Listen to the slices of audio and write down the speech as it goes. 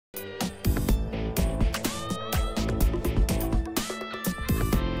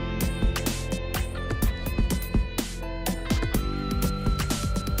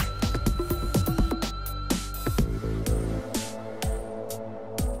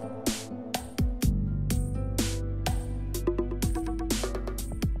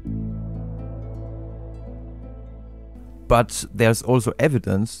But there's also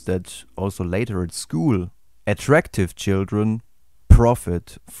evidence that also later at school, attractive children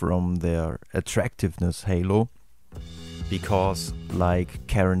profit from their attractiveness halo, because like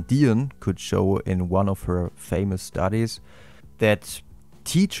Karen Dean could show in one of her famous studies that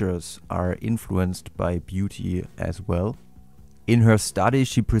teachers are influenced by beauty as well. In her study,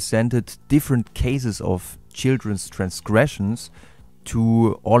 she presented different cases of children's transgressions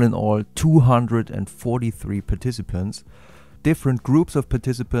to all in all 243 participants. Different groups of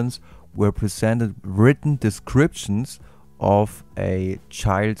participants were presented written descriptions of a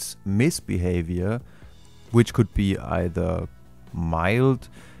child's misbehavior, which could be either mild.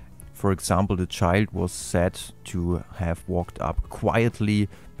 For example, the child was said to have walked up quietly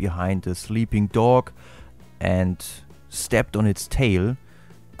behind a sleeping dog and stepped on its tail,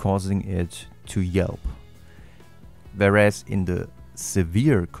 causing it to yelp. Whereas in the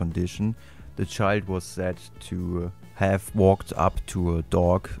severe condition, the child was said to have walked up to a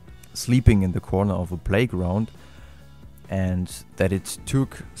dog sleeping in the corner of a playground, and that it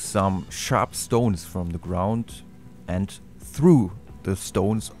took some sharp stones from the ground and threw the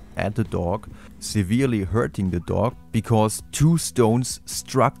stones at the dog, severely hurting the dog because 2 stones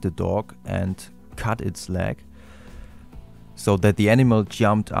struck the dog and cut its leg, so that the animal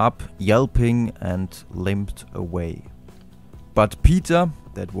jumped up, yelping, and limped away. But Peter,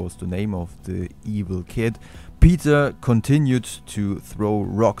 that was the name of the evil kid, Peter continued to throw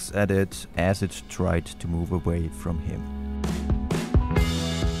rocks at it as it tried to move away from him.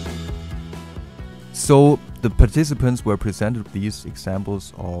 So the participants were presented with these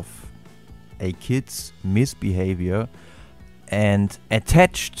examples of a kid's misbehavior, and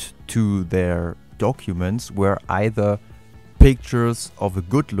attached to their documents were either pictures of a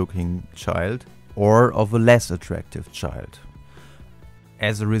good-looking child or of a less attractive child.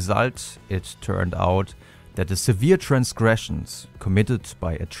 As a result, it turned out that the severe transgressions committed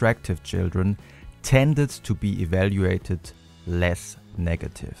by attractive children tended to be evaluated less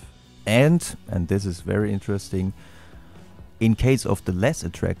negative. And this is very interesting, in case of the less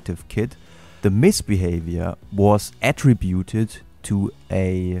attractive kid, the misbehavior was attributed to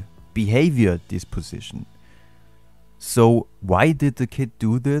a behavior disposition. So why did the kid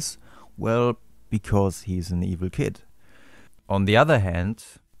do this? Well, because he's an evil kid. On the other hand,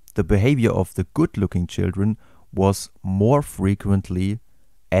 the behavior of the good-looking children was more frequently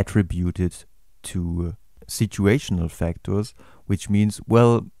attributed to situational factors, which means,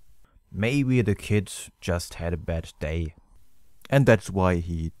 well, maybe the kid just had a bad day, and that's why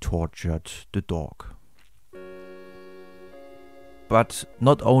he tortured the dog. But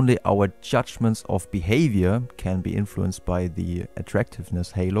not only our judgments of behavior can be influenced by the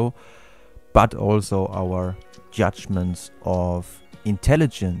attractiveness halo, but also our judgments of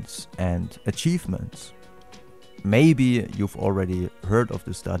intelligence and achievements. Maybe you've already heard of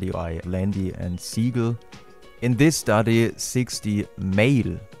the study by Landy and Siegel. In this study, 60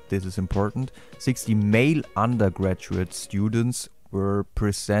 male, this is important, 60 male undergraduate students were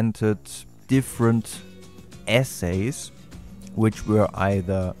presented different essays, which were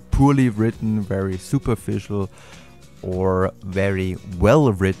either poorly written, very superficial, or very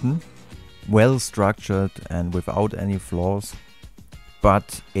well written, well structured and without any flaws.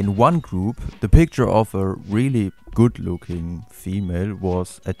 But in one group, the picture of a really good-looking female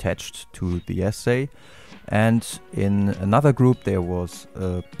was attached to the essay, and in another group there was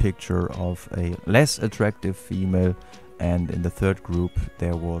a picture of a less attractive female, and in the third group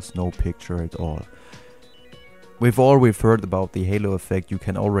there was no picture at all. We've heard about the halo effect. You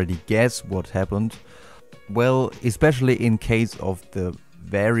can already guess what happened. Well, especially in case of the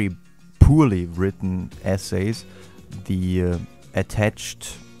very poorly written essays, the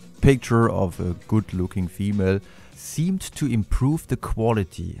attached picture of a good-looking female seemed to improve the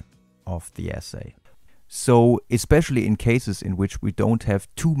quality of the essay. So, especially in cases in which we don't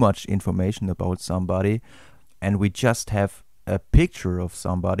have too much information about somebody and we just have a picture of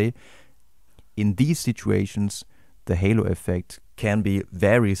somebody, in these situations the halo effect can be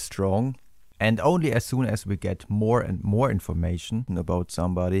very strong, and only as soon as we get more and more information about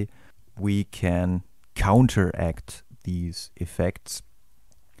somebody we can counteract these effects.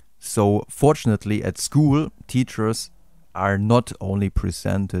 So fortunately at school, teachers are not only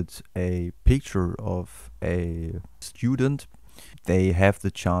presented a picture of a student, they have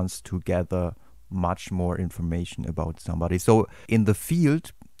the chance to gather much more information about somebody. So in the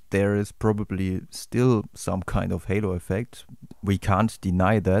field there is probably still some kind of halo effect. We can't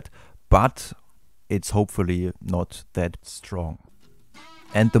deny that, but it's hopefully not that strong.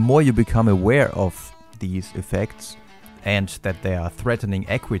 And the more you become aware of these effects and that they are threatening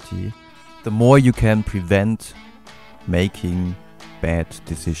equity, the more you can prevent making bad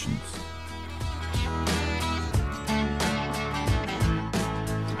decisions.